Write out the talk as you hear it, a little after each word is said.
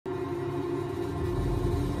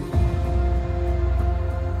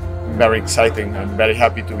very exciting. I'm very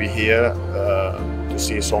happy to be here to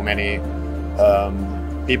see so many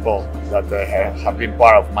people that have been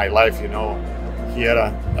part of my life, you know, here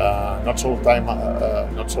not so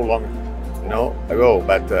long, you know, ago.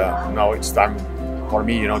 But now it's time for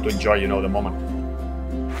me, you know, to enjoy, you know, the moment.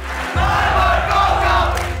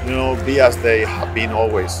 You know, be as they have been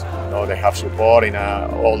always. You know, they have support in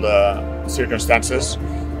all the circumstances.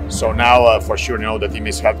 So now, for sure, you know, the team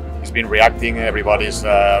has been reacting. Everybody's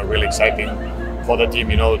really exciting for the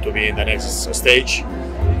team, you know, to be in the next stage.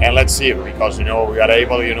 And let's see, because, you know, we are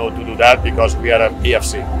able, you know, to do that because we are a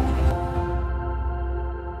BFC.